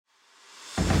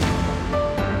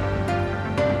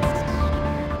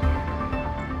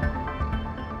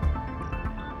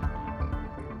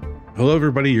Hello,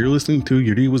 everybody. You're listening to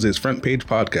Yuri Was His Front Page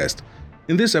podcast.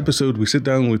 In this episode, we sit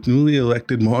down with newly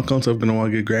elected Mohawk Council of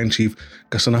Kahnawake Grand Chief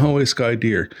Kasanahaway Sky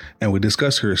Deer, and we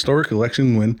discuss her historic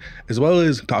election win, as well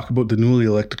as talk about the newly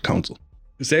elected council.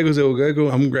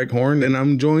 I'm Greg Horn, and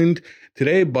I'm joined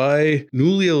today by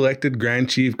newly elected Grand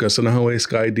Chief Kasanahaway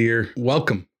Sky Deer.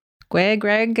 Welcome.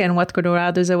 Greg, and what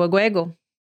Colorado Zawagwego.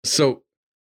 So,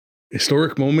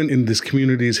 historic moment in this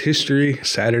community's history,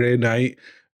 Saturday night.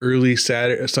 Early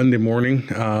Sunday morning,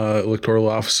 electoral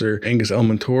officer Angus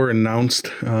Elmontour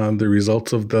announced the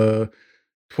results of the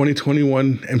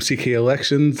 2021 MCK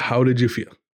elections. How did you feel?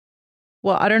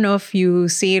 Well, I don't know if you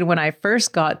seen when I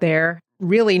first got there,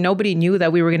 really nobody knew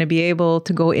that we were going to be able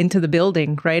to go into the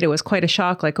building, right? It was quite a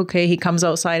shock. Like, okay, he comes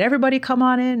outside, everybody come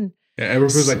on in. Yeah, everyone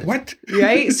was like, what?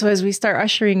 Right? So as we start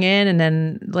ushering in, and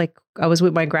then like I was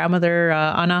with my grandmother,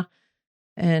 Anna,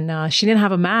 and she didn't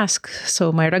have a mask.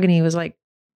 So my ragani was like,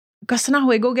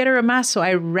 Kasanahaway, go get her a mask. So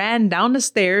I ran down the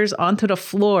stairs onto the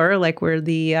floor, like where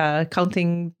the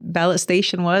counting ballot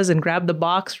station was, and grabbed the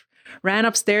box, ran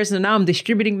upstairs, and now I'm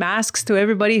distributing masks to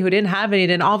everybody who didn't have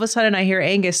any. And all of a sudden I hear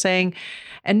Angus saying,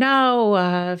 and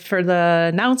now for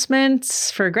the announcements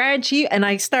for Grand Chief. And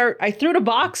I threw the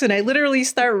box and I literally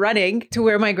start running to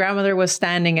where my grandmother was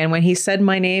standing. And when he said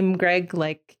my name, Greg,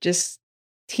 like just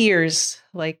tears,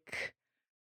 like,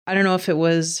 I don't know if it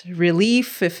was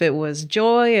relief, if it was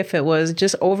joy, if it was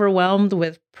just overwhelmed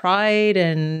with pride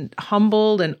and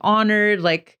humbled and honored,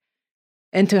 like,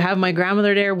 and to have my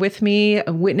grandmother there with me,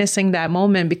 witnessing that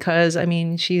moment, because I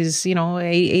mean, she's,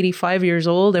 85 years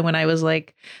old. And when I was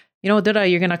like, Dada,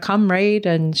 you're going to come, right?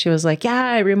 And she was like,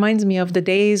 yeah, it reminds me of the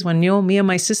days when, me and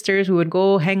my sisters, we would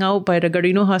go hang out by the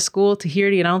Garinoha school to hear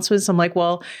the announcements. I'm like,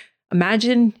 well,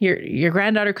 imagine your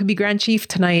granddaughter could be Grand Chief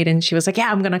tonight. And she was like, yeah,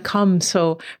 I'm going to come.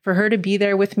 So for her to be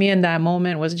there with me in that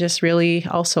moment was just really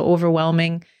also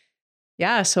overwhelming.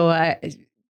 Yeah. So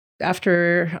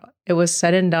after it was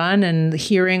said and done, and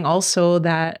hearing also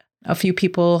that a few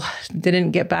people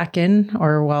didn't get back in,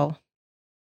 or well,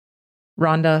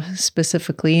 Rhonda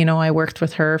specifically, I worked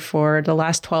with her for the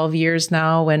last 12 years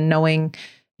now, and knowing,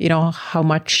 how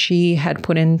much she had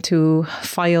put into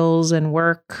files and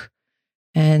work.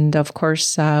 And of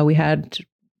course, we had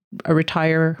a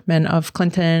retirement of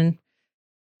Clinton,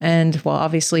 and well,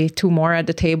 obviously 2 more at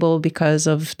the table because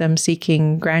of them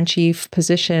seeking Grand Chief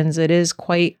positions. It is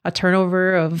quite a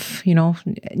turnover of,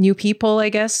 new people, I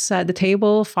guess, at the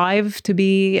table, 5 to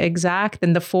be exact,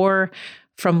 and the 4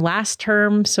 from last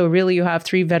term. So really you have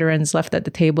 3 veterans left at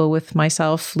the table with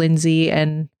myself, Lindsay,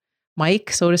 and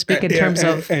Mike, so to speak, in terms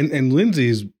of... And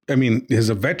Lindsay's, is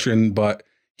a veteran, but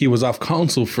he was off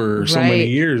council for so many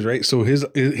years, right? So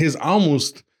his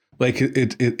almost like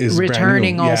it is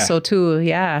returning also too.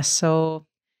 Yeah. So,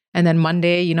 and then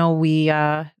Monday, we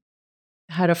had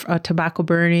a tobacco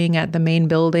burning at the main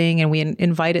building, and we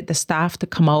invited the staff to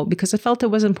come out because I felt it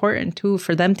was important too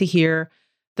for them to hear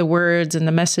the words and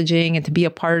the messaging and to be a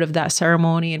part of that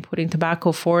ceremony and putting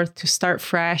tobacco forth to start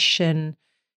fresh. And,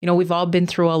 we've all been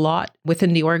through a lot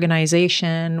within the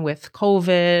organization with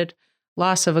COVID,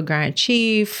 loss of a Grand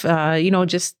Chief,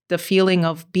 just the feeling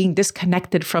of being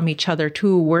disconnected from each other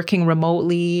too, working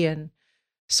remotely. And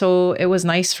so it was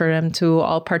nice for them to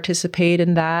all participate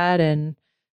in that. And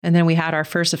then we had our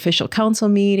first official council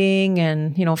meeting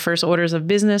and, first orders of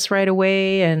business right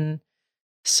away. And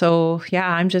so, yeah,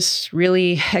 I'm just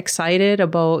really excited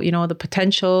about, the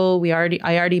potential.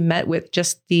 I already met with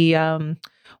just the,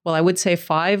 I would say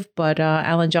 5, but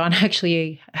Alan John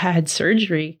actually had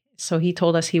surgery. So he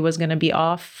told us he was going to be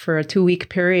off for a 2-week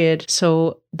period.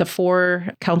 So the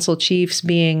 4 council chiefs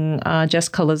being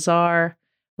Jessica Lazar,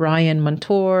 Ryan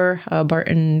Montour,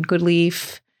 Barton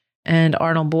Goodleaf, and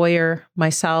Arnold Boyer,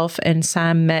 myself, and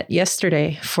Sam met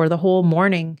yesterday for the whole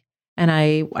morning. And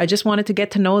I just wanted to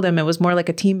get to know them. It was more like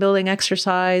a team building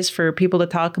exercise for people to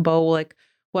talk about like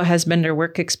what has been their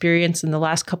work experience in the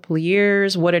last couple of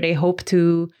years. What do they hope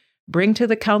to bring to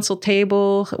the council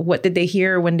table? What did they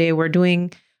hear when they were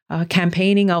doing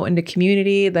campaigning out in the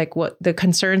community, like what the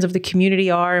concerns of the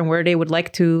community are and where they would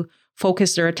like to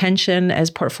focus their attention as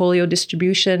portfolio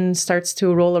distribution starts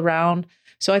to roll around.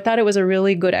 So I thought it was a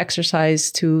really good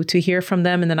exercise to hear from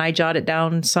them. And then I jotted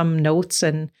down some notes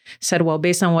and said, well,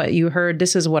 based on what you heard,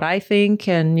 this is what I think.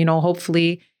 And,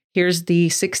 hopefully here's the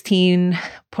 16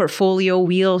 portfolio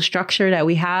wheel structure that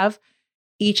we have.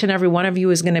 Each and every one of you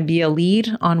is going to be a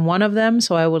lead on one of them.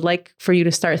 So I would like for you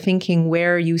to start thinking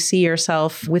where you see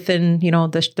yourself within,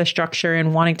 the structure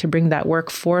and wanting to bring that work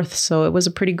forth. So it was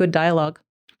a pretty good dialogue.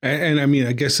 And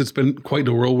I guess it's been quite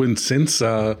a whirlwind since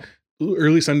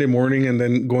early Sunday morning, and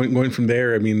then going from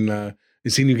there.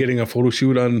 I've seen you getting a photo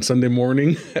shoot on Sunday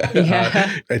morning.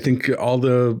 Yeah. I think all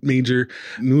the major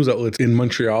news outlets in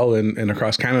Montreal and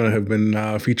across Canada have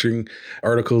been featuring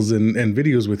articles and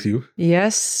videos with you.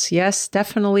 Yes,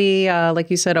 definitely.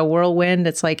 Like you said, a whirlwind.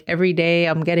 It's like every day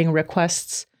I'm getting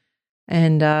requests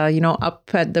and, up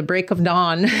at the break of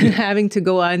dawn, having to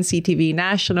go on CTV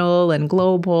National and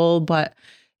Global. But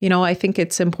I think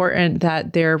it's important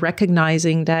that they're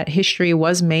recognizing that history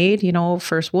was made,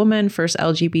 first woman, first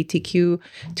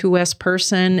LGBTQ2S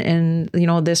person in,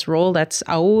 this role that's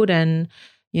out. And,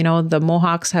 the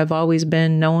Mohawks have always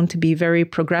been known to be very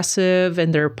progressive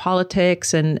in their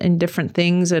politics and different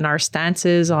things and our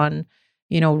stances on,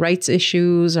 rights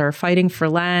issues or fighting for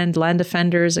land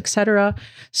defenders, etc.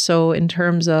 So in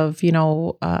terms of,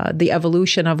 the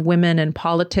evolution of women in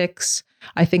politics,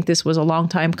 I think this was a long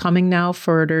time coming now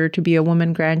for there to be a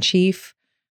woman Grand Chief.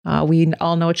 We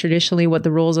all know traditionally what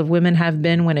the roles of women have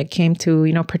been when it came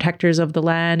to, protectors of the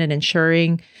land and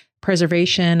ensuring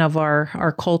preservation of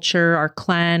our culture, our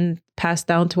clan, passed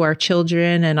down to our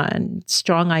children and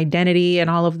strong identity and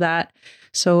all of that.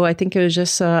 So I think it was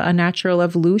just a natural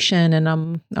evolution, and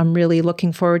I'm really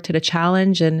looking forward to the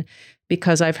challenge. And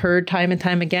because I've heard time and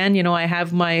time again, I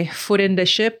have my foot in the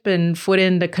ship and foot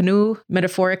in the canoe,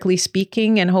 metaphorically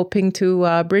speaking, and hoping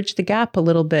to bridge the gap a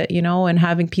little bit, and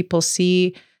having people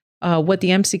see what the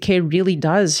MCK really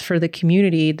does for the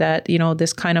community, that,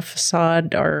 this kind of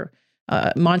facade or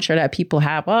mantra that people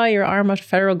have, oh, you're arm of the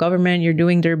federal government, you're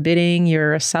doing their bidding,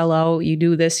 you're a sellout, you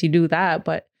do this, you do that.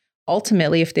 But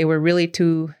ultimately, if they were really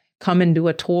to come and do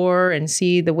a tour and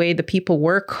see the way the people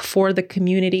work for the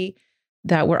community,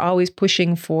 that we're always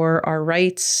pushing for our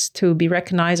rights to be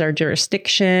recognized, our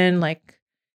jurisdiction, like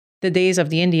the days of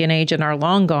the Indian age are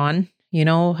long gone.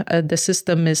 The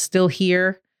system is still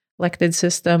here, elected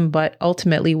system, but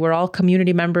ultimately we're all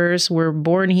community members. We're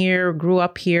born here, grew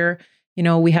up here.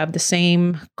 We have the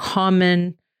same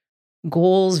common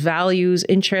goals, values,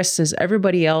 interests as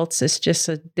everybody else. It's just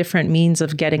a different means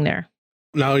of getting there.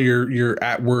 Now you're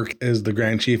at work as the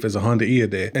Grand Chief as a Honda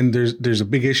Iade, and there's a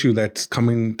big issue that's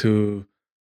coming back to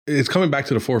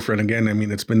the forefront again. I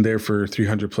mean, it's been there for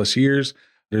 300 plus years.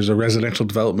 There's a residential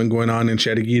development going on in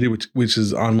Chattagita, which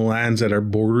is on lands that are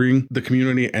bordering the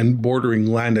community and bordering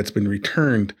land that's been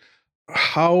returned.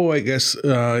 How, I guess,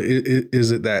 is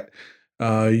it that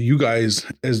you guys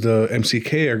as the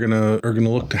MCK are gonna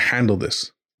look to handle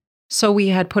this? So we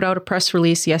had put out a press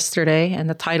release yesterday, and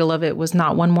the title of it was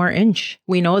Not One More Inch.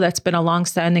 We know that's been a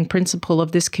longstanding principle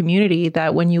of this community,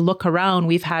 that when you look around,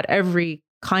 we've had every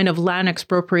kind of land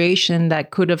expropriation that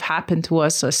could have happened to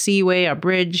us, a seaway, a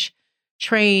bridge,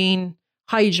 train,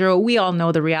 hydro. We all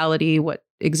know the reality, what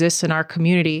exists in our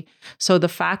community. So the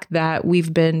fact that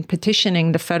we've been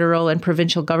petitioning the federal and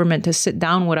provincial government to sit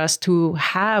down with us to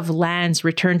have lands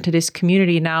returned to this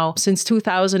community now since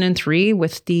 2003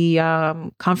 with the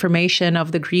confirmation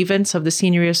of the grievance of the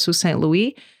Seigneurie of Sault Ste.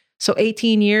 Louis. So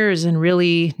 18 years and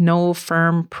really no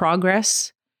firm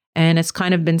progress. And it's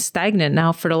kind of been stagnant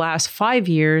now for the last 5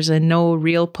 years and no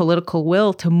real political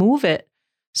will to move it.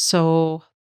 So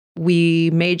we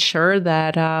made sure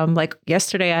that, like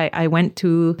yesterday, I went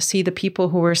to see the people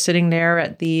who were sitting there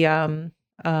at the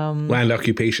land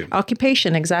occupation.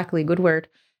 Occupation, exactly, good word.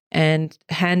 And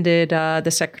handed the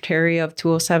secretary of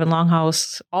 207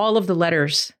 Longhouse all of the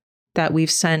letters that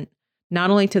we've sent, not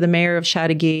only to the mayor of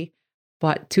Chateauguay,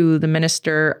 but to the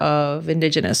Minister of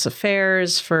Indigenous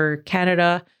Affairs for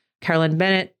Canada, Carolyn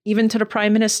Bennett, even to the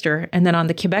Prime Minister. And then on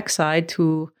the Quebec side,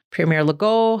 to Premier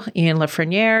Legault, Ian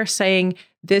Lafreniere, saying,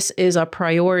 this is a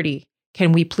priority.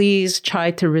 Can we please try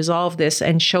to resolve this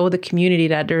and show the community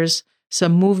that there's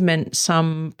some movement,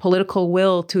 some political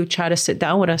will to try to sit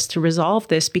down with us to resolve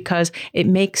this, because it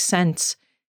makes sense.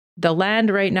 The land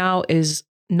right now is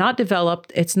not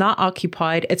developed. It's not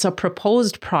occupied. It's a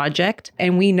proposed project.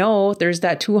 And we know there's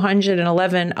that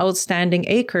 211 outstanding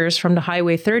acres from the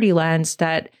Highway 30 lands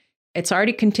that it's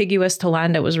already contiguous to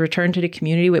land that was returned to the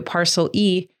community with Parcel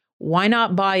E. Why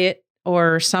not buy it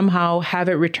or somehow have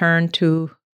it returned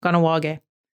to Kahnawake?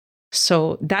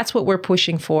 So that's what we're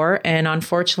pushing for. And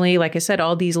unfortunately, like I said,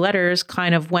 all these letters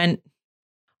kind of went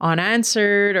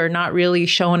unanswered or not really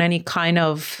shown any kind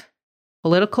of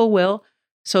political will.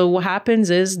 So what happens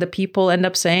is the people end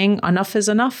up saying, enough is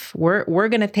enough. We're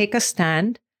going to take a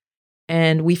stand,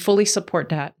 and we fully support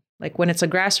that. Like when it's a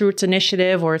grassroots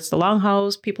initiative or it's the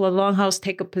Longhouse, people of the Longhouse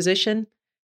take a position,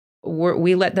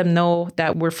 we let them know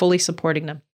that we're fully supporting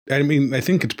them. I mean, I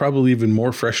think it's probably even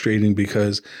more frustrating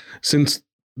because since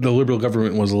the Liberal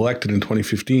government was elected in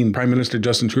 2015, Prime Minister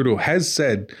Justin Trudeau has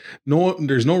said, no,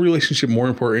 there's no relationship more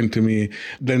important to me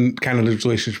than Canada's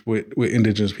relationship with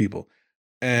Indigenous people.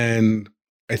 And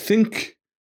I think,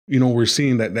 we're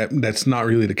seeing that's not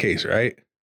really the case, right?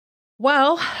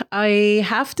 Well, I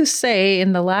have to say,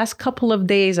 in the last couple of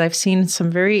days, I've seen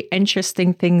some very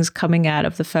interesting things coming out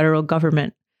of the federal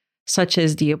government, such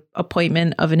as the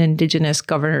appointment of an Indigenous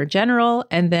Governor General,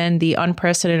 and then the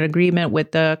unprecedented agreement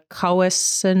with the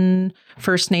Cowesson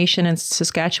First Nation in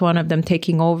Saskatchewan of them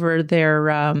taking over their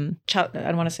child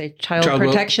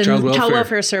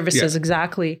welfare services. Yeah.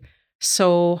 Exactly.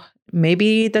 So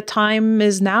maybe the time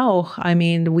is now. I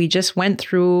mean, we just went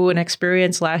through an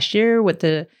experience last year with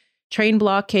the train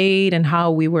blockade and how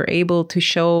we were able to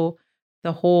show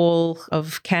the whole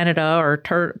of Canada or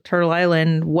Turtle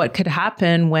Island what could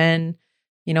happen when,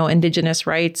 Indigenous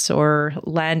rights or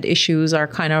land issues are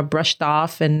kind of brushed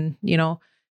off and,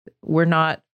 we're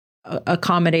not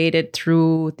accommodated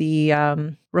through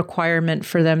the requirement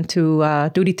for them to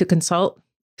duty to consult.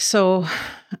 So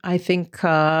I think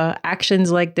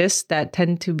actions like this that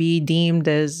tend to be deemed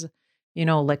as,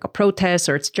 like a protest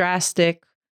or it's drastic.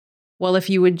 Well, if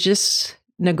you would just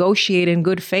negotiate in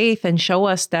good faith and show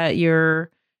us that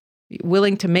you're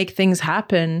willing to make things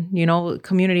happen, the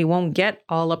community won't get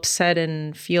all upset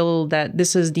and feel that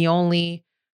this is the only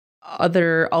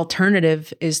other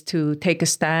alternative is to take a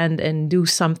stand and do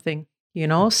something,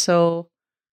 So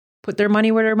put their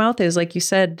money where their mouth is. Like you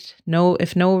said,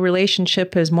 if no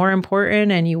relationship is more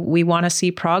important and we want to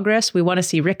see progress, we want to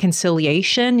see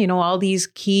reconciliation, all these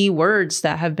key words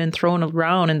that have been thrown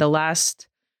around in the last,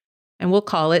 and we'll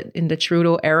call it in the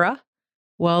Trudeau era,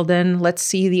 well, then let's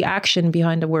see the action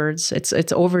behind the words. It's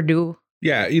overdue.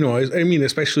 Yeah, I mean,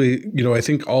 especially, I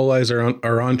think all eyes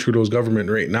are on Trudeau's government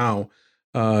right now.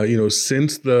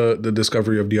 Since the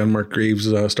discovery of the unmarked graves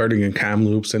starting in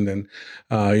Kamloops and then,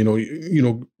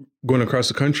 going across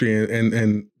the country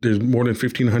and there's more than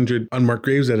 1,500 unmarked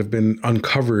graves that have been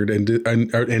uncovered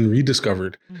and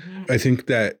rediscovered. Mm-hmm. I think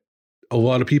that a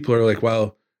lot of people are like,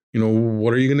 well,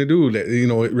 what are you going to do?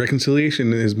 That,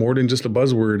 reconciliation is more than just a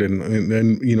buzzword.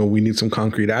 And we need some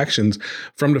concrete actions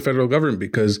from the federal government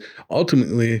because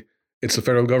ultimately it's the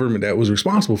federal government that was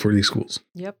responsible for these schools.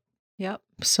 Yep.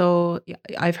 So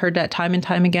I've heard that time and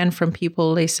time again from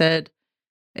people. They said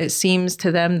it seems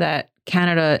to them that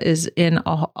Canada is in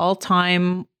an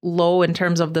all-time low in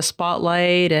terms of the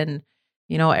spotlight and,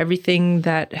 everything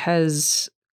that has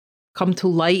come to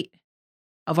light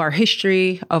of our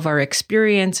history, of our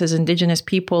experience as Indigenous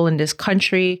people in this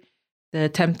country, the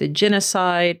attempted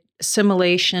genocide,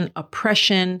 assimilation,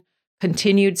 oppression,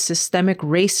 continued systemic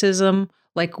racism.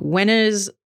 Like, when is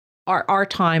our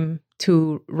time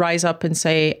to rise up and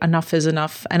say enough is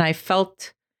enough? And I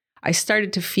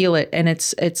started to feel it, and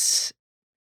it's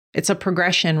a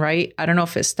progression, right? I don't know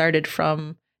if it started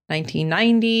from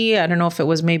 1990. I don't know if it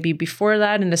was maybe before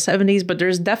that in the 70s, but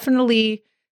there's definitely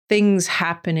things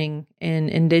happening in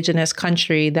Indigenous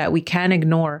country that we can't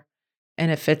ignore. And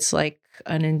if it's like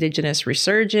an Indigenous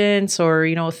resurgence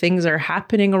or, things are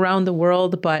happening around the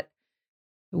world, but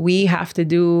we have to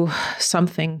do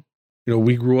something.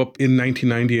 We grew up in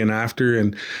 1990 and after,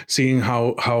 and seeing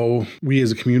how we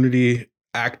as a community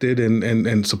acted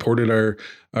and supported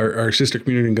our sister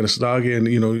community in Ganasdaga, and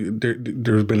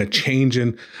there's been a change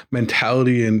in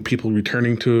mentality and people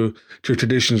returning to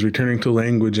traditions, returning to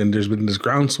language, and there's been this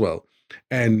groundswell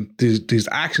and these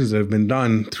actions that have been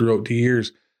done throughout the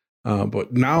years.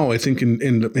 But now I think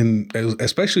in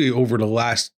especially over the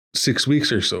last 6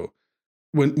 weeks or so,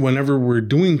 whenever we're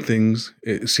doing things,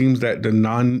 it seems that the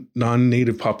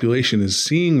non-native population is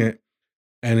seeing it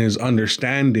and is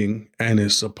understanding and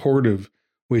is supportive,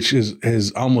 which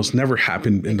has almost never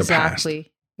happened in the past.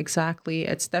 Exactly.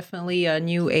 It's definitely a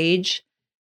new age.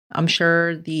 I'm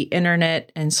sure the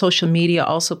internet and social media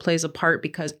also plays a part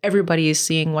because everybody is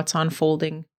seeing what's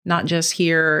unfolding, not just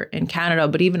here in Canada,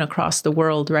 but even across the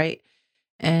world, right?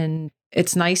 And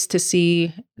it's nice to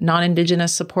see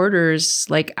non-Indigenous supporters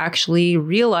like actually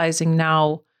realizing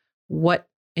now what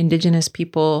Indigenous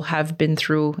people have been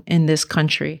through in this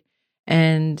country.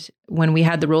 And when we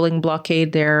had the rolling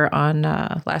blockade there on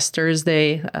last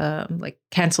Thursday, like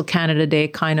Cancel Canada Day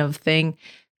kind of thing,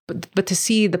 but to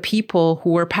see the people who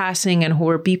were passing and who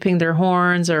were beeping their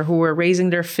horns or who were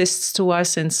raising their fists to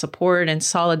us in support and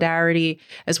solidarity,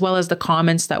 as well as the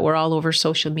comments that were all over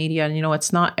social media. And,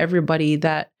 it's not everybody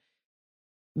that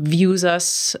views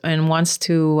us and wants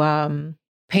to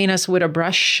paint us with a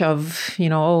brush of,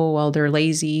 oh, well, they're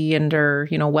lazy and they're,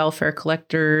 welfare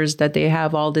collectors, that they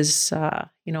have all this,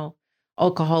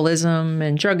 alcoholism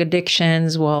and drug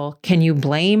addictions. Well, can you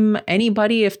blame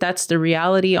anybody if that's the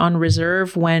reality on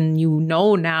reserve when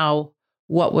now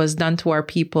what was done to our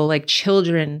people, like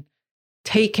children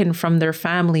taken from their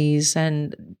families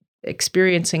and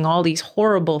experiencing all these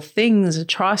horrible things,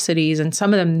 atrocities, and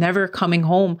some of them never coming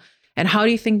home. And how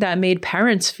do you think that made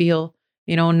parents feel,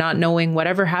 not knowing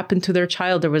whatever happened to their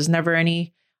child? There was never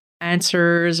any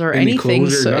answers or anything.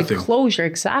 Closure,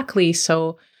 exactly.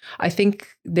 So I think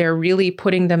they're really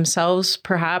putting themselves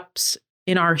perhaps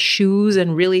in our shoes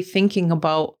and really thinking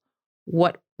about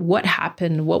what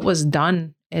happened, what was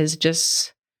done is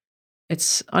just,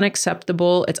 it's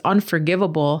unacceptable. It's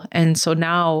unforgivable. And so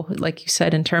now, like you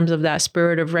said, in terms of that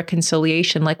spirit of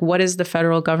reconciliation, like what is the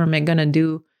federal government going to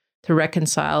do to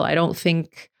reconcile? I don't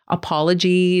think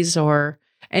apologies or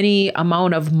any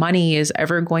amount of money is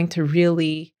ever going to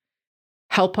really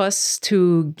help us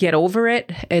to get over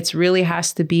it. It really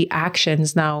has to be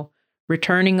actions now,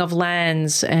 returning of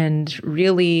lands and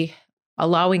really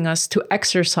allowing us to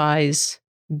exercise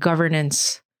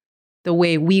governance the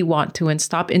way we want to and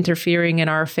stop interfering in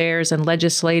our affairs and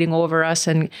legislating over us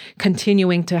and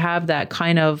continuing to have that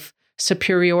kind of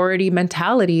superiority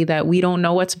mentality that we don't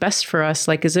know what's best for us,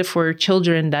 like as if we're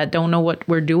children that don't know what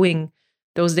we're doing.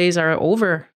 Those days are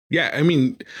over. Yeah, I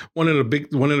mean, one of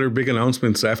their big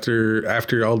announcements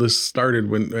after all this started,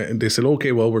 when they said,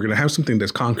 okay, well, we're going to have something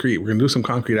that's concrete. We're going to do some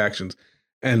concrete actions.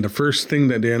 And the first thing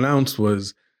that they announced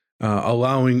was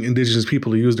allowing Indigenous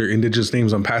people to use their Indigenous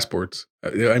names on passports.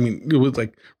 I mean, it was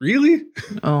like, really?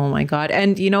 Oh my God.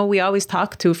 And, we always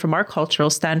talk to, from our cultural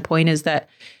standpoint, is that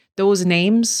those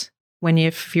names,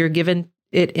 if you're given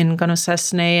it in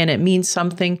Ganosesne and it means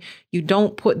something, you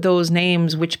don't put those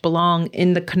names which belong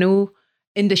in the canoe,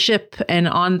 in the ship, and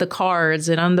on the cards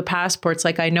and on the passports.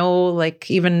 Like I know,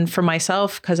 like even for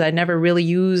myself, because I never really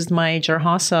used my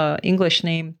Jarhasa English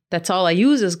name. That's all I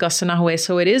use is Gasanahwe.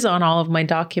 So it is on all of my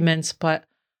documents, but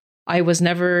I was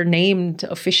never named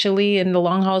officially in the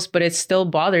Longhouse. But it still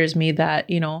bothers me that,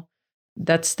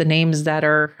 that's the names that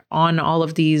are on all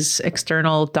of these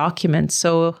external documents.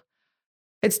 So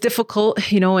it's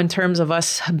difficult, in terms of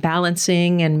us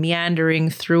balancing and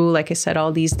meandering through, like I said,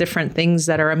 all these different things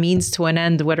that are a means to an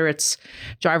end, whether it's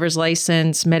driver's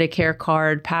license, Medicare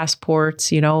card,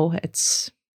 passports,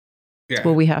 it's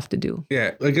what we have to do.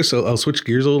 Yeah, I guess I'll switch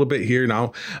gears a little bit here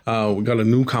now. We got a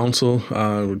new council.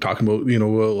 We're talking about,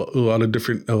 a lot of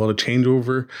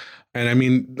changeover. And I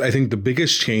mean, I think the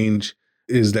biggest change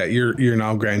is that you're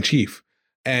now Grand Chief.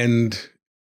 And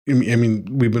I mean,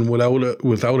 we've been without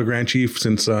a Grand Chief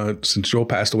since Joe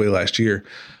passed away last year.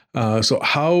 So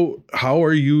how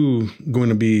are you going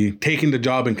to be taking the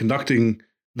job and conducting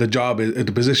the job at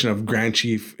the position of Grand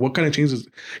Chief? What kind of changes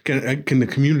can the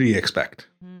community expect?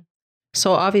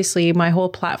 So obviously, my whole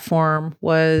platform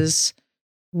was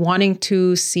wanting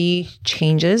to see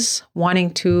changes,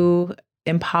 wanting to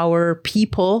empower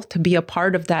people to be a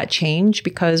part of that change,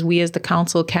 because we as the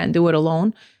council can't do it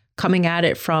alone. Coming at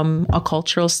it from a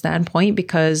cultural standpoint,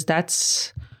 because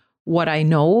that's what I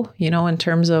know, in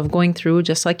terms of going through,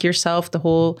 just like yourself, the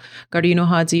whole Garino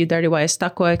Hadzi Dariwa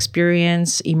Estakwa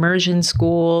experience, immersion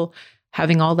school,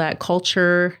 having all that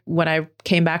culture. When I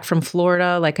came back from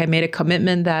Florida, like I made a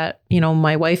commitment that,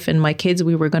 my wife and my kids,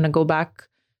 we were going to go back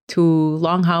to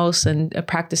Longhouse and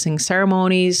practicing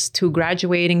ceremonies, to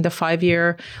graduating the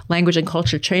 5-year language and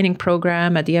culture training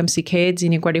program at the MCK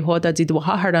Zini Guarihoda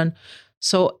Zidwaharan.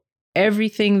 So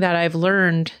everything that I've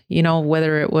learned,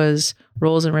 whether it was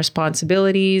roles and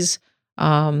responsibilities,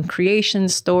 creation,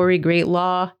 story, great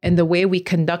law, and the way we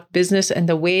conduct business and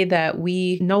the way that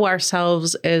we know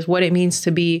ourselves as what it means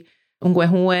to be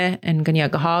Ungwehue and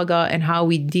Ganyagahaga, and how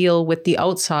we deal with the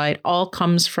outside, all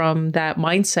comes from that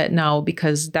mindset now,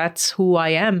 because that's who I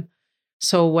am.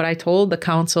 So what I told the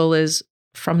council is,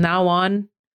 from now on,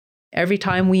 every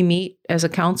time we meet as a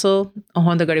council,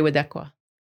 Ahonda Gariwadekwa.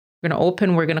 We're going to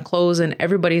open, we're going to close, and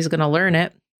everybody's going to learn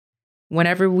it.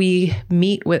 Whenever we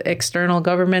meet with external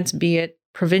governments, be it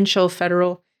provincial,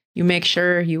 federal, you make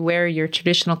sure you wear your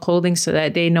traditional clothing so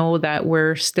that they know that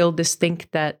we're still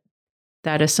distinct, that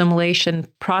assimilation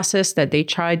process that they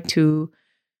tried to,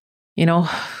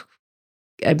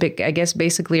 I guess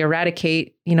basically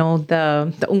eradicate,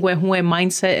 the Ungwehue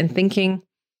mindset and thinking,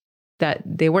 that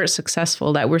they weren't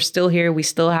successful, that we're still here, we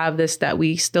still have this, that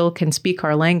we still can speak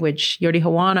our language. Yori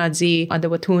Hawana zi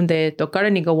adawatunde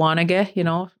tokarani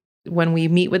gawanage, when we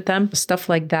meet with them, stuff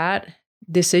like that.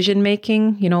 Decision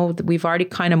making, we've already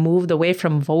kind of moved away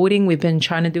from voting. We've been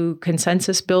trying to do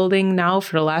consensus building now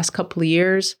for the last couple of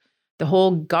years. The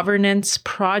whole governance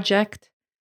project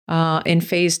in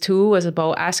phase 2 was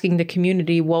about asking the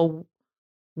community, well,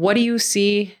 what do you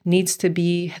see needs to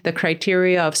be the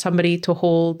criteria of somebody to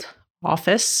hold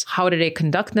office? How do they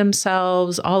conduct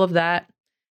themselves? All of that.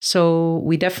 So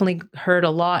we definitely heard a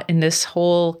lot in this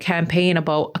whole campaign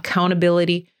about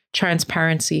accountability,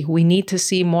 transparency. We need to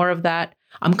see more of that.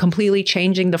 I'm completely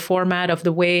changing the format of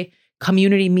the way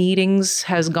community meetings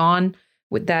has gone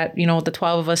with that, the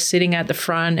 12 of us sitting at the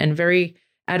front and very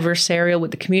adversarial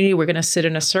with the community. We're going to sit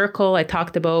in a circle. I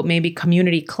talked about maybe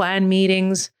community clan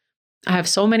meetings. I have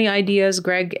so many ideas,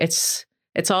 Greg. It's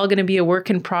all going to be a work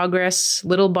in progress,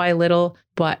 little by little.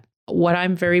 But what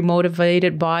I'm very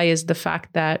motivated by is the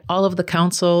fact that all of the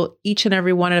council, each and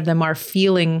every one of them are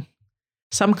feeling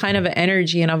some kind of an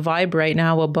energy and a vibe right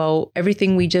now about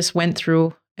everything we just went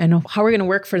through and how we're going to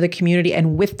work for the community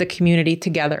and with the community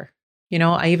together.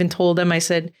 I even told them, I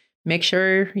said, make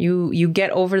sure you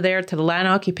get over there to the land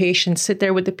occupation, sit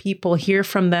there with the people, hear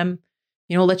from them.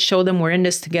 Let's show them we're in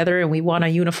this together and we want a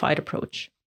unified approach.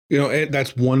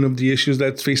 That's one of the issues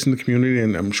that's facing the community,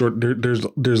 and I'm sure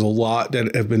there's a lot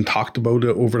that have been talked about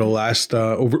over the last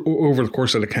over the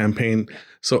course of the campaign.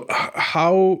 So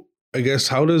how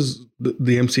does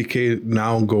the MCK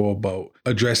now go about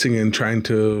addressing and trying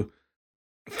to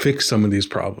fix some of these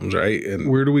problems, right? And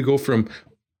where do we go from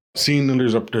seeing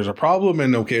that there's a problem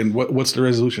and what's the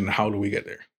resolution? How do we get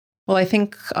there? Well, I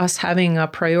think us having a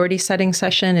priority setting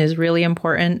session is really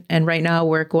important. And right now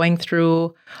we're going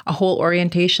through a whole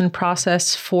orientation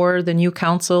process for the new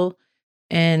council.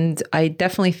 And I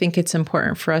definitely think it's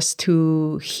important for us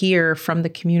to hear from the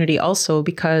community also,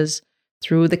 because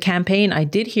through the campaign, I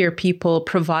did hear people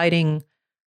providing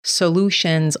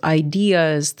solutions,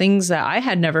 ideas, things that I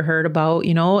had never heard about,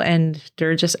 and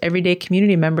they're just everyday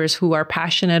community members who are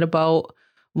passionate about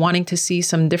wanting to see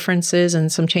some differences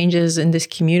and some changes in this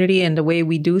community and the way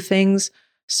we do things.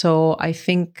 So I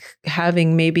think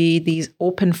having maybe these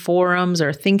open forums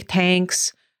or think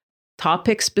tanks,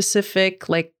 topic specific,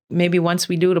 like maybe once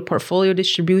we do the portfolio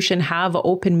distribution, have an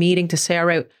open meeting to say, all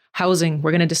right, housing,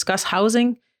 we're going to discuss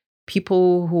housing.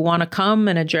 People who want to come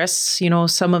and address,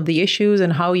 some of the issues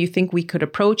and how you think we could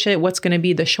approach it. What's going to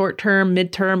be the short-term,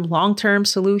 mid-term, long-term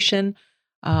solution?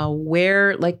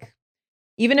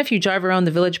 Even if you drive around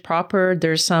the village proper,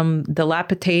 there's some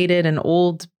dilapidated and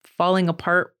old falling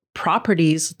apart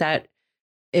properties that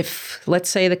if, let's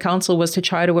say, the council was to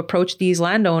try to approach these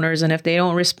landowners and if they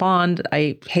don't respond,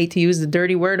 I hate to use the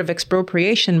dirty word of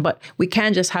expropriation, but we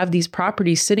can't just have these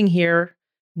properties sitting here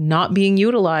not being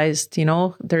utilized.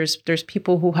 There's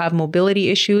people who have mobility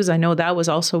issues. I know that was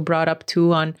also brought up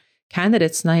too on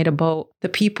candidates night about the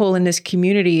people in this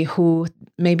community who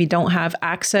maybe don't have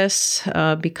access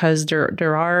because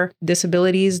there are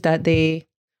disabilities that they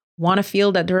want to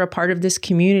feel that they're a part of this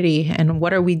community. And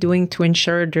what are we doing to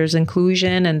ensure there's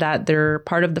inclusion and that they're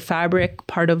part of the fabric,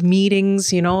 part of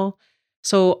meetings,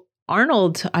 So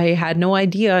Arnold, I had no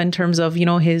idea in terms of,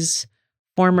 his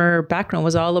former background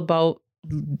was all about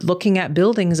looking at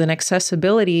buildings and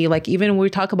accessibility. Like even when we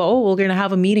talk about, we're going to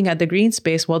have a meeting at the green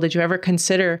space. Well, did you ever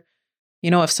consider,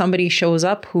 if somebody shows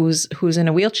up who's in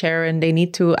a wheelchair and they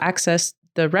need to access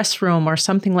the restroom or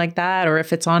something like that, or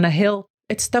if it's on a hill,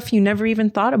 it's stuff you never even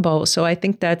thought about. So I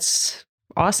think that's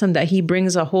awesome that he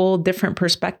brings a whole different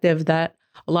perspective that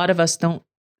a lot of us don't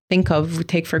think of, we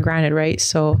take for granted, right?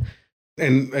 So,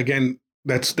 and again,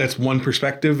 that's one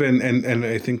perspective, and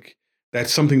I think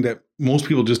that's something that most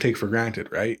people just take for granted,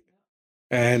 right?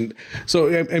 And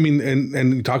so, I mean,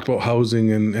 and you talked about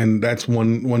housing, and that's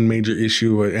one major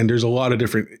issue, and there's a lot of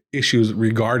different issues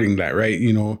regarding that, right?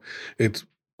 It's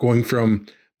going from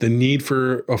the need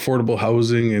for affordable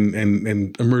housing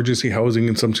and emergency housing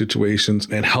in some situations,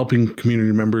 and helping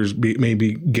community members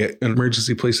maybe get an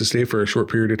emergency place to stay for a short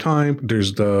period of time.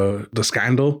 There's the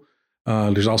scandal.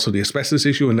 There's also the asbestos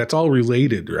issue, and that's all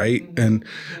related, right? And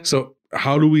so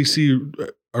how do we see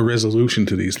a resolution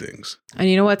to these things?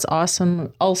 And what's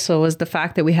awesome also is the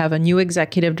fact that we have a new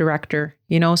executive director,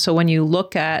 so when you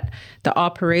look at the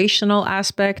operational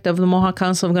aspect of the Mohawk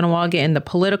Council of Kahnawake and the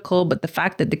political, but the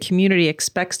fact that the community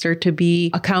expects there to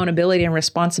be accountability and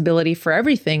responsibility for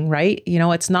everything, right?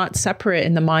 It's not separate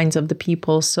in the minds of the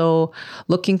people. So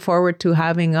looking forward to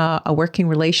having a working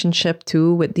relationship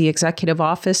too with the executive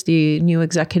office, the new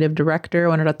executive director,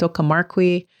 Onaratoka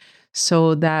Marquis,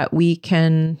 so that we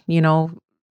can,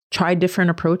 try different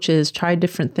approaches, try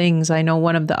different things. I know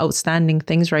one of the outstanding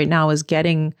things right now is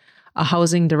getting a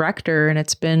housing director, and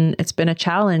it's been a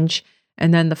challenge.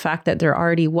 And then the fact that there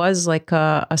already was like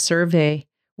a survey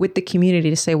with the community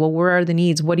to say, well, where are the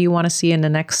needs? What do you want to see in the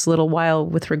next little while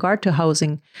with regard to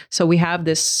housing? So we have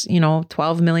this,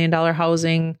 $12 million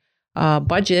housing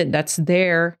budget that's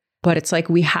there. But it's like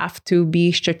we have to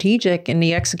be strategic in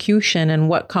the execution and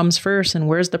what comes first and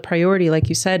where's the priority. Like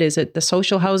you said, is it the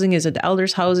social housing? Is it the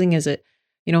elders housing? Is it,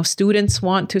 students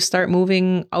want to start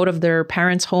moving out of their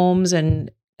parents' homes and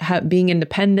being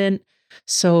independent?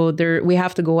 So we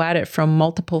have to go at it from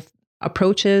multiple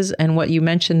approaches. And what you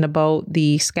mentioned about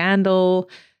the scandal,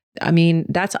 I mean,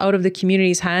 that's out of the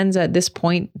community's hands at this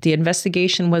point. The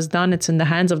investigation was done. It's in the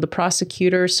hands of the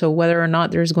prosecutor. So whether or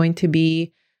not there's going to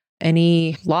be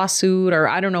any lawsuit, or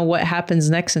I don't know what happens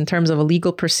next in terms of a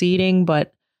legal proceeding,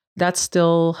 but that's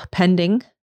still pending.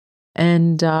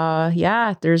 And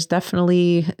there's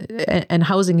definitely, and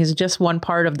housing is just one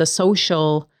part of the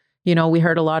social, we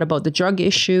heard a lot about the drug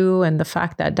issue and the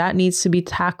fact that that needs to be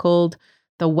tackled,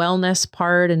 the wellness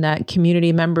part, and that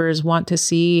community members want to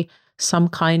see some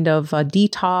kind of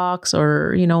detox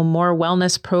or, more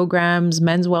wellness programs,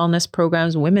 men's wellness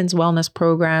programs, women's wellness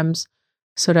programs,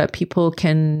 so that people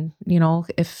can,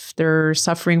 if they're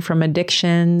suffering from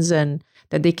addictions, and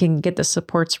that they can get the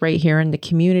supports right here in the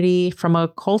community. From a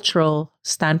cultural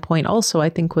standpoint also, I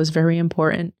think was very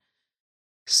important.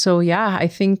 So yeah, I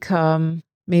think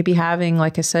maybe having,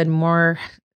 like I said, more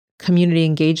community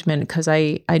engagement, because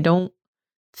I don't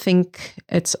think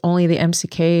it's only the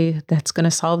MCK that's going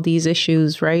to solve these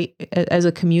issues, right? As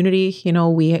a community,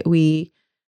 we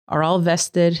are all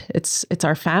vested. It's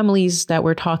our families that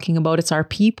we're talking about. It's our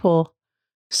people.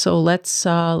 So let's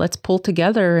pull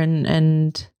together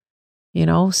and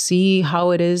see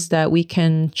how it is that we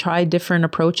can try different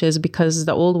approaches, because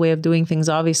the old way of doing things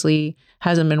obviously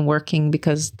hasn't been working,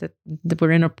 because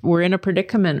we're in a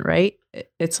predicament, right?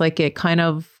 It's like it kind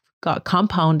of got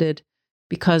compounded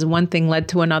because one thing led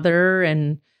to another.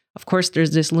 And of course,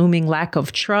 there's this looming lack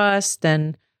of trust.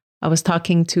 And I was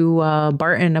talking to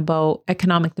Barton about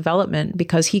economic development,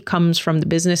 because he comes from the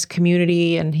business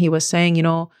community, and he was saying,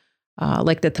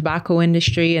 like the tobacco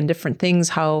industry and different things,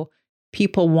 how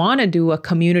people want to do a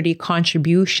community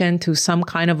contribution to some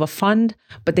kind of a fund,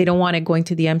 but they don't want it going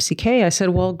to the MCK. I said,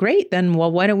 well, great. Then,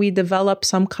 why don't we develop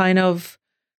some kind of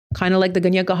like the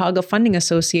Kanien'kehá:ka Funding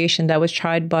Association that was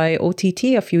tried by OTT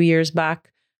a few years back,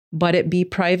 but it be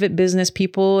private business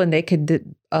people, and they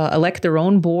could elect their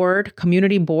own board,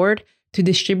 community board, to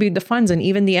distribute the funds. And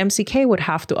even the MCK would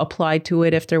have to apply to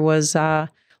it if there was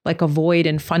like a void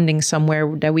in funding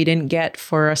somewhere that we didn't get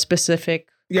for a specific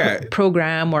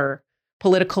program or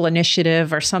political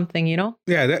initiative or something,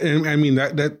 Yeah,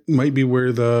 that might be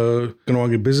where the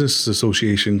Kahnawake Business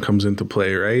Association comes into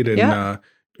play, right? And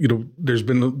there's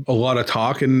been a lot of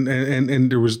talk, and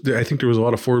I think there was a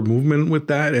lot of forward movement with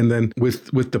that. And then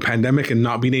with the pandemic and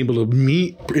not being able to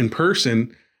meet in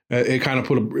person, it kind of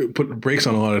put brakes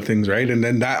on a lot of things, right? And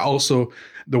then that also,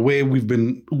 the way we've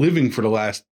been living for the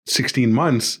last 16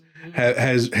 months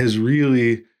has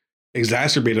really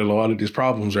exacerbated a lot of these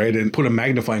problems, right? And put a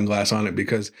magnifying glass on it,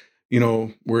 because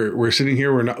we're sitting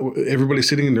here, everybody's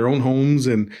sitting in their own homes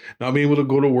and not being able to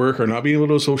go to work or not being able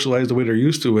to socialize the way they're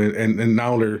used to, and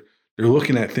now they're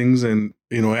looking at things and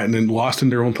then lost in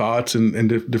their own thoughts and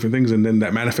different things, and then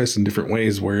that manifests in different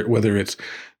ways, whether it's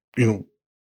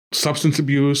substance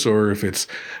abuse, or if it's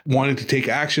wanting to take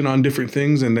action on different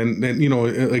things, and then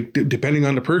like depending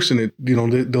on the person,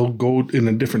 they'll go in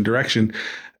a different direction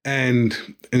and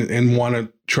want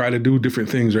to try to do different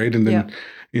things, right? And then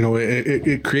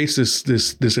it creates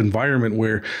this environment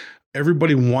where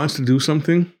everybody wants to do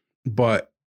something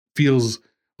but feels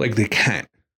like they can't.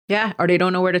 Yeah, or they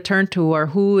don't know where to turn to, or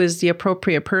who is the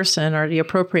appropriate person or the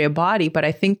appropriate body. But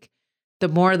I think the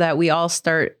more that we all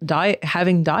start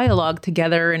having dialogue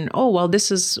together, and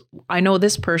I know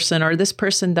this person, or this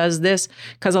person does this,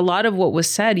 because a lot of what was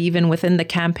said, even within the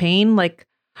campaign, like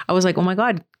I was like, oh my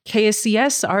God,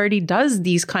 KSCS already does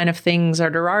these kind of things, or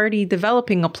they're already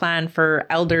developing a plan for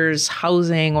elders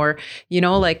housing, or,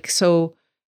 so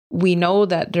we know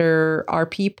that there are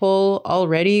people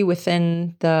already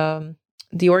within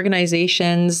the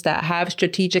organizations that have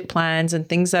strategic plans and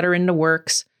things that are in the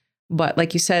works. But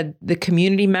like you said, the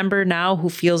community member now who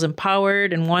feels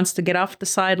empowered and wants to get off the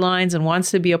sidelines and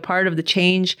wants to be a part of the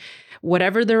change,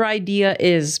 whatever their idea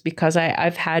is, because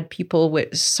I've had people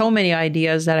with so many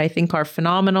ideas that I think are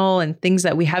phenomenal and things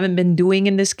that we haven't been doing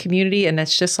in this community. And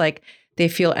it's just like they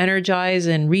feel energized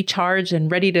and recharged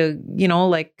and ready to,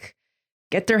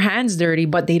 get their hands dirty,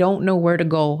 but they don't know where to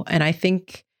go. And I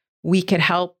think we could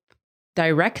help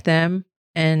direct them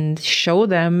and show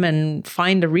them and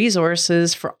find the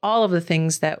resources for all of the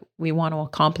things that we want to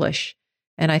accomplish.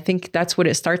 And I think that's what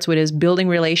it starts with, is building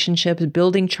relationships,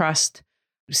 building trust,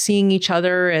 seeing each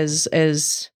other as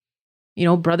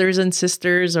brothers and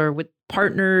sisters, or with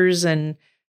partners. And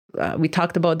we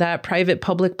talked about that,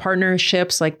 private-public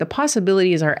partnerships. Like the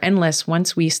possibilities are endless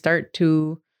once we start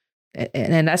to,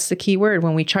 and that's the key word,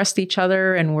 when we trust each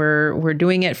other and we're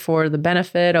doing it for the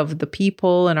benefit of the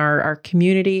people and our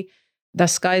community. the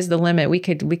sky's the limit. We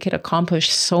could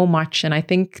accomplish so much. And I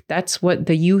think that's what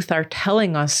the youth are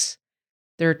telling us.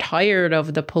 They're tired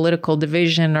of the political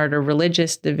division or the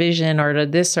religious division or the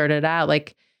this or the that.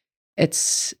 Like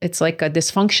it's like a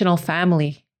dysfunctional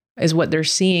family is what they're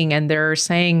seeing. And they're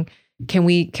saying, can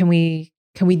we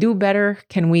do better?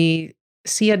 Can we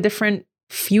see a different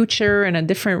future and a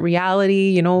different reality?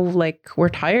 You know, like we're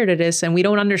tired of this and we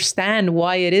don't understand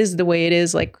why it is the way it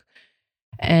is. Like,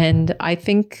 and I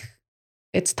think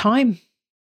it's time.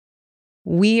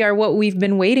 We are what we've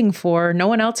been waiting for. No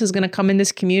one else is going to come in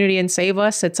this community and save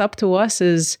us. It's up to us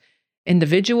as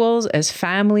individuals, as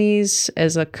families,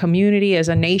 as a community, as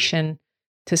a nation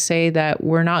to say that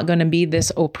we're not going to be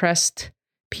this oppressed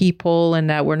people and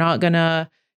that we're not going to,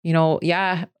 you know,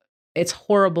 yeah, it's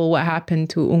horrible what happened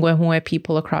to Ungwehue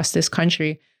people across this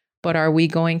country. But are we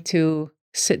going to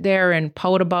sit there and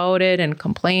pout about it and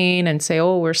complain and say,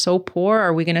 oh, we're so poor?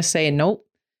 Are we going to say, nope,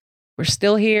 we're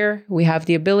still here. We have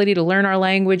the ability to learn our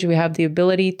language. We have the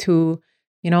ability to,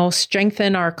 you know,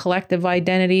 strengthen our collective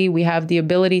identity. We have the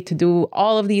ability to do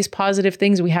all of these positive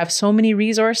things. We have so many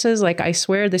resources. Like, I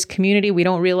swear, this community, we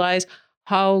don't realize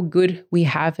how good we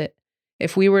have it.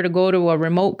 If we were to go to a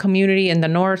remote community in the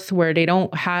north where they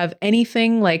don't have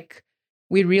anything, like,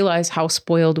 we realize how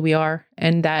spoiled we are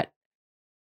and that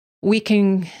we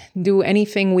can do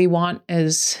anything we want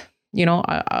as, you know,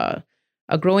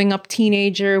 a growing up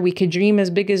teenager. We could dream as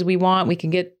big as we want. We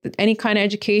can get any kind of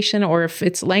education, or if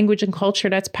it's language and culture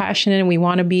that's passionate and we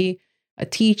want to be a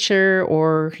teacher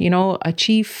or, you know, a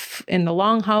chief in the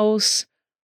longhouse,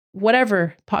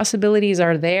 whatever possibilities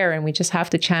are there. And we just have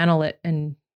to channel it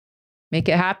and make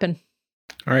it happen.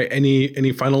 All right.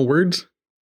 Any final words?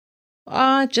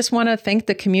 Just want to thank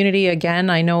the community again.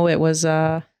 I know it was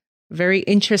a very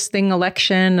interesting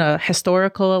election, a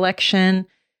historical election.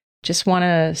 Just want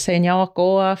to say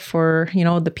Nyawakoa for, you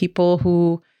know, the people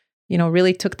who, you know,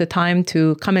 really took the time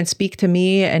to come and speak to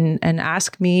me and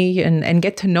ask me and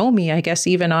get to know me, I guess,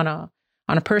 even on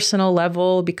a personal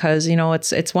level, because, you know,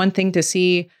 it's one thing to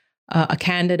see a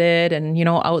candidate and, you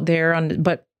know, out there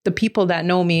but the people that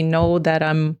know me know that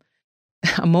I'm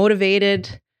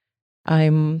motivated.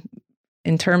 I'm,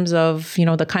 in terms of, you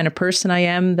know, the kind of person I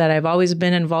am, that I've always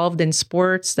been involved in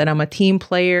sports, that I'm a team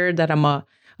player, that I'm a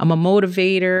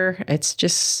motivator. It's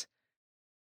just,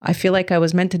 I feel like I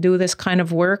was meant to do this kind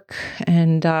of work,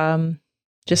 and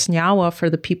just Nyawa for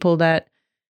the people that,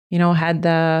 you know, had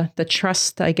the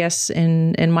trust, I guess,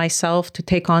 in myself to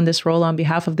take on this role on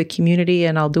behalf of the community.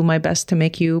 And I'll do my best to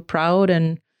make you proud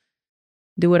and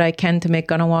do what I can to make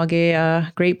Kahnawake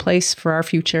a great place for our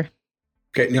future.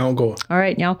 Okay, Nyawakoa. All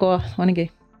right, Nyawakoa, Wanage.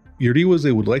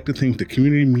 Yuriwase would like to thank the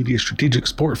Community Media Strategic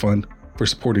Support Fund for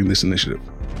supporting this initiative.